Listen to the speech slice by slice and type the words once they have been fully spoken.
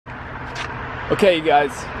Okay, you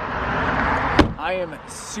guys, I am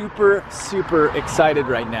super excited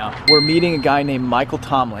right now. We're meeting a guy named Michael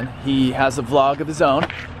Tomlin. He has a vlog of his own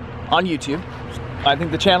on YouTube. I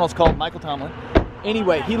think the channel is called Michael Tomlin.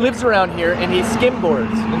 Anyway, he lives around here and he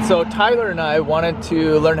skimboards. And so Tyler and I wanted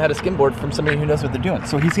to learn how to skimboard from somebody who knows what they're doing.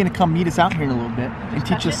 So he's gonna come meet us out here in a little bit and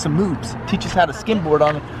teach us some moves. Teach us how to skimboard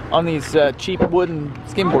on these cheap wooden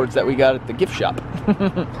skimboards that we got at the gift shop.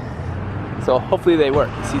 So hopefully they work.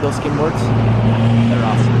 You see those skimboards? They're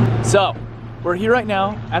awesome. So we're here right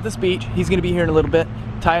now at this beach. He's gonna be here in a little bit.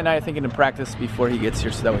 Ty and I are thinking to practice before he gets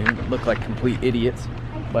here so that we don't look like complete idiots.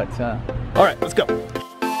 But all right, let's go.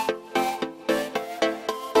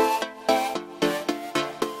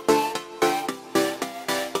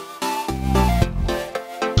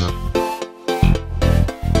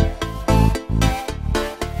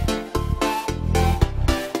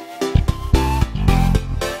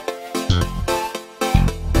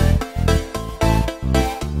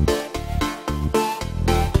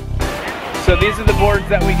 So these are the boards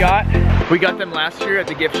that we got. We got them last year at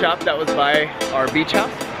the gift shop that was by our beach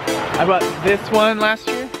house. I bought this one last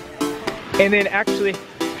year. And then actually,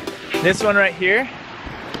 this one right here,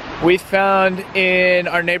 we found in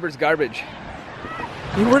our neighbor's garbage.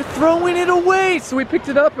 And we're throwing it away. So we picked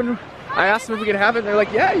it up and I asked them if we could have it. And they're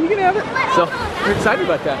like, yeah, you can have it. So we're excited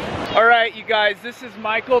about that. All right, you guys, this is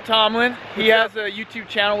Michael Tomlin. He has a YouTube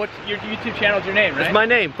channel. What's your YouTube channel? Is your name, right? It's my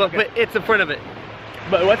name, but, okay. but it's in front of it.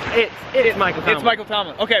 But what's it's Michael Tomlin. It's Michael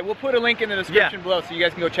Tomlin. Okay, we'll put a link in the description below so you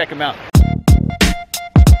guys can go check him out.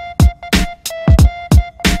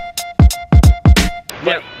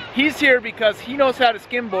 But he's here because he knows how to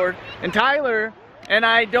skimboard, and Tyler and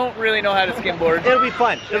I don't really know how to skimboard. It'll be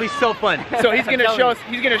fun. It'll be so fun. So he's gonna show us.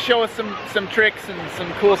 He's gonna show us some tricks and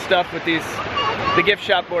some cool stuff with the gift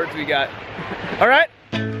shop boards we got. All right,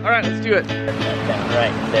 let's do it.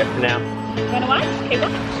 Right there for now. You wanna watch? Okay,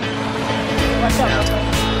 watch. Watch out.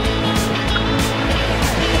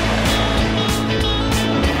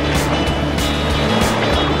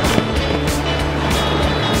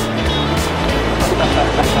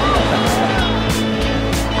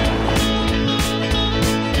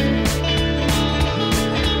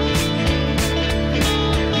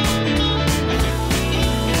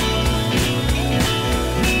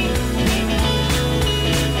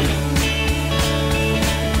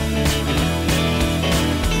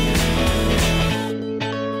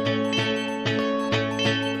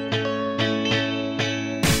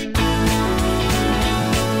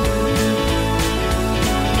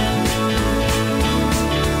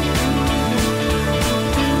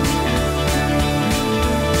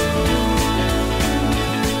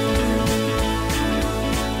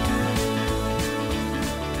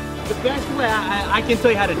 The best way I can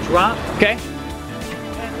tell you how to drop. Okay.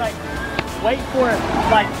 And like, wait for it.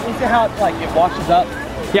 Like, you see how it washes up?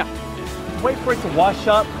 Yeah. Wait for it to wash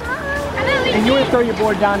up. And you want to throw your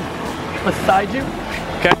board down beside you.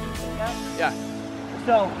 Okay. Yeah.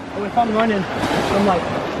 So, if I'm running, I'm like,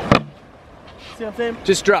 see what I'm saying?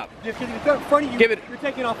 Just drop. Just because you throw it in front of you, Give it. You're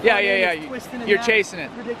taking off. Yeah. It's twisting You're and chasing it.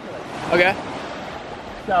 It's ridiculous. Okay.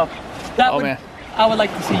 So, that man. I would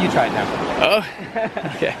like to see you try it now. Oh.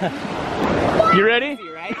 Okay. You ready? Easy,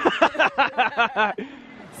 right?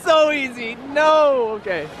 So easy. No.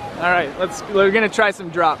 Okay. All right. We're gonna try some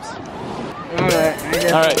drops. All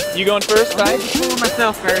right. You going first, Ty? I'm pulling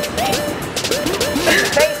myself first.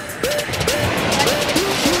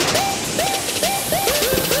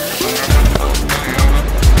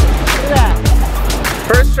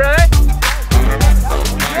 First try?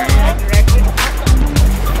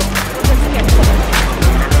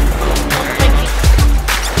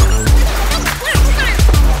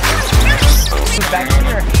 Back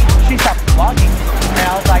here, she stopped vlogging, and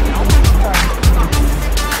I was like,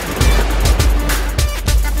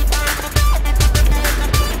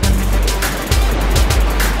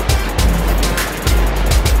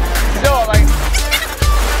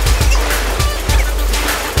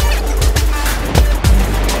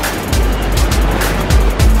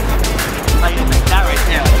 that right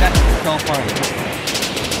there, that's so funny.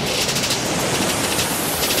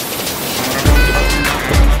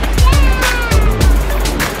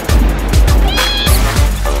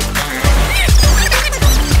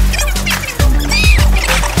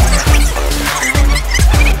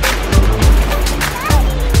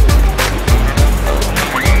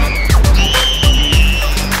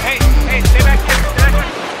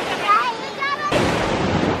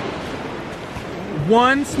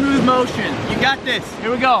 One smooth motion. You got this.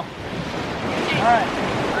 Here we go. Alright.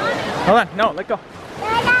 Hold on. No, let go.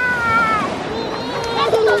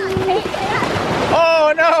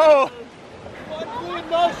 Oh no! One smooth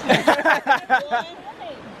motion.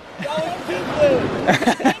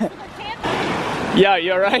 Yeah,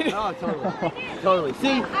 you alright? Oh, totally. Totally.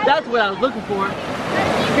 See, that's what I was looking for. Look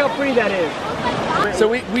how pretty that is. So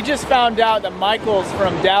we just found out that Michael's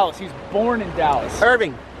from Dallas. He's born in Dallas.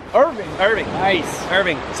 Irving. Irving. Nice.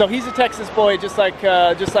 Irving. So he's a Texas boy, just like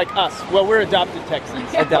us. Well, we're adopted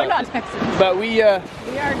Texans. Yeah, we're not Texans. But we are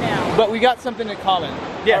now. But we got something in common.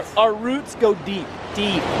 Yes. Our roots go deep.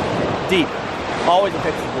 Deep. Deep. Always a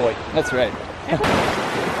Texas boy. That's right.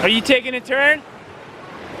 Are you taking a turn?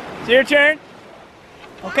 It's your turn?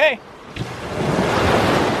 Okay.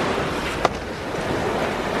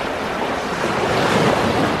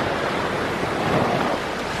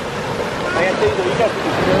 I gotta tell you though, you guys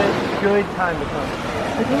have a good time to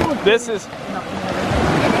come. This is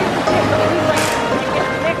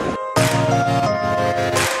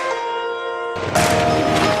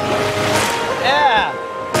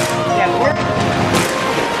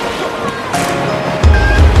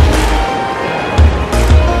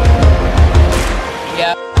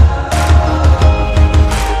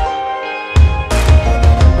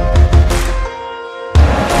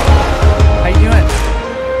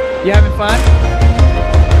You having fun?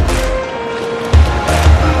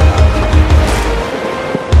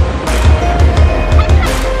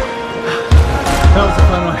 That was a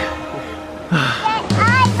fun one.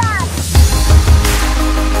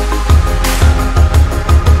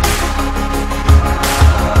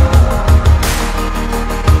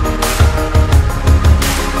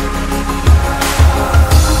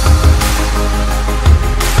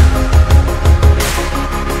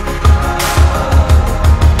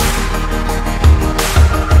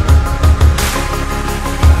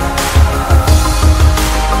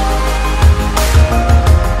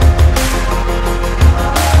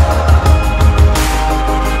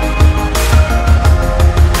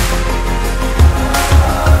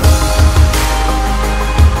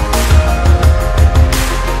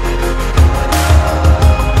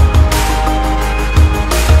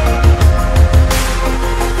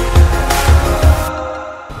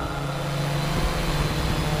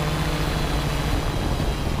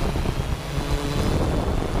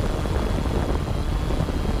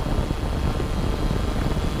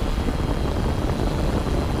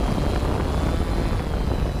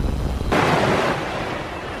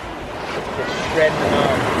 Shred them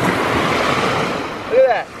on. Look at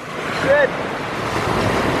that. Shred.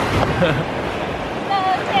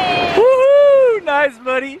 Woohoo! Nice,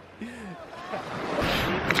 buddy.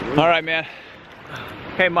 All right, man.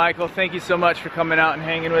 Hey, Michael, thank you so much for coming out and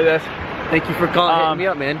hanging with us. Thank you for calling hitting me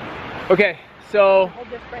up, man. Okay, so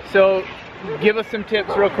give us some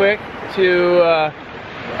tips real quick to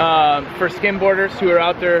for skimboarders who are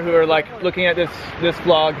out there who are like looking at this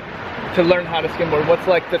vlog to learn how to skimboard. What's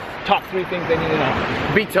like the top 3 things they need to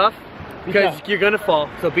know? Be tough, because you're gonna fall,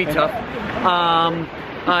 so be tough.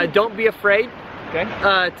 Don't be afraid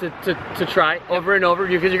to try over and over,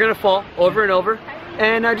 because you're gonna fall over and over,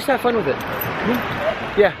 and just have fun with it.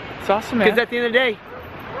 Yeah, it's awesome, man. Because at the end of the day,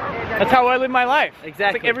 that's how I live my life.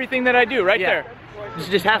 Exactly. It's like everything that I do right there.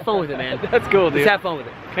 Just have fun with it, man. That's cool, dude. Just have fun with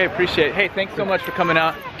it. Okay, appreciate it. Hey, thanks so much for coming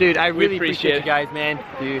out. Dude, I really appreciate you guys, man.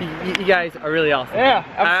 Dude. You guys are really awesome. Yeah,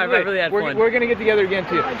 absolutely. I really had fun. We're gonna get together again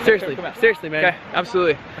too. Seriously, seriously, man. Okay,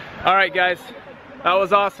 absolutely. All right, guys, that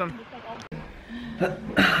was awesome.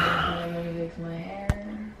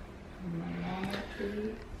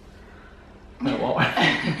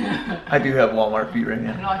 I do have Walmart feet right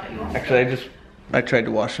now. Actually, I tried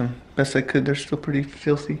to wash them best I could. They're still pretty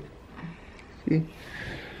filthy. See?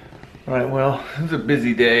 All right, well, it was a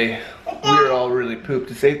busy day. We're all really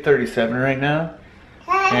pooped. It's 8:37 right now,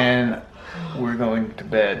 and we're going to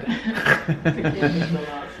bed.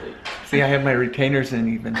 See, I have my retainers in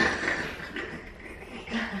even.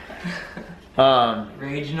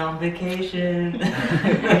 Raging on vacation.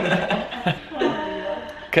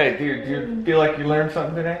 Okay, dude, do you feel like you learned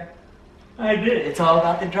something today? I did. It's all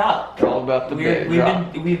about the drop. It's all about the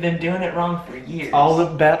drop. We've been doing it wrong for years. All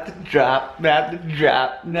about the drop, about the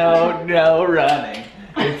drop. No running.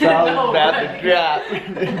 It's all about the drop,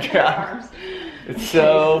 the drop. It's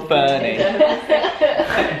so funny.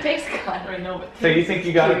 Thanks, God. So you think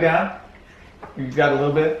you got it down? You got a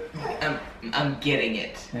little bit? I'm getting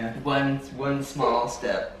it. Yeah. One small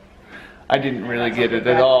step. I didn't really get it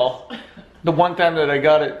at all. The one time that I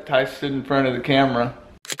got it, Ty stood in front of the camera.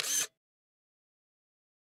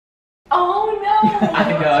 Oh no!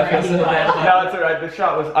 I know, I feel so bad. No, it's alright. The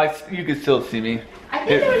shot was, you could still see me. I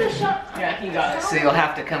think there was a shot. Yeah, he got it. So you'll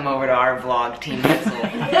have to come over to our vlog, Team Whistle.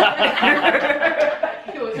 That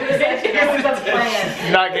was the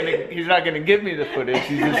plan. He's not gonna give me the footage.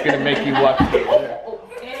 He's just gonna make you watch it.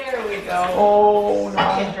 There we go. go. Oh no.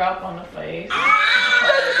 Get drop on the face.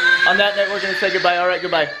 On that note, we're gonna say goodbye. All right,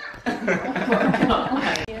 goodbye.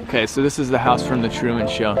 Okay, so this is the house from the Truman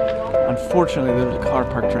Show. Unfortunately, there's a car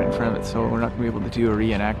parked right in front of it, so we're not gonna be able to do a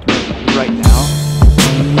reenactment right now.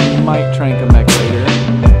 We might try and come back later.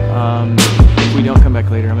 If we don't come back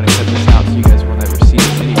later, I'm gonna cut this out so you guys will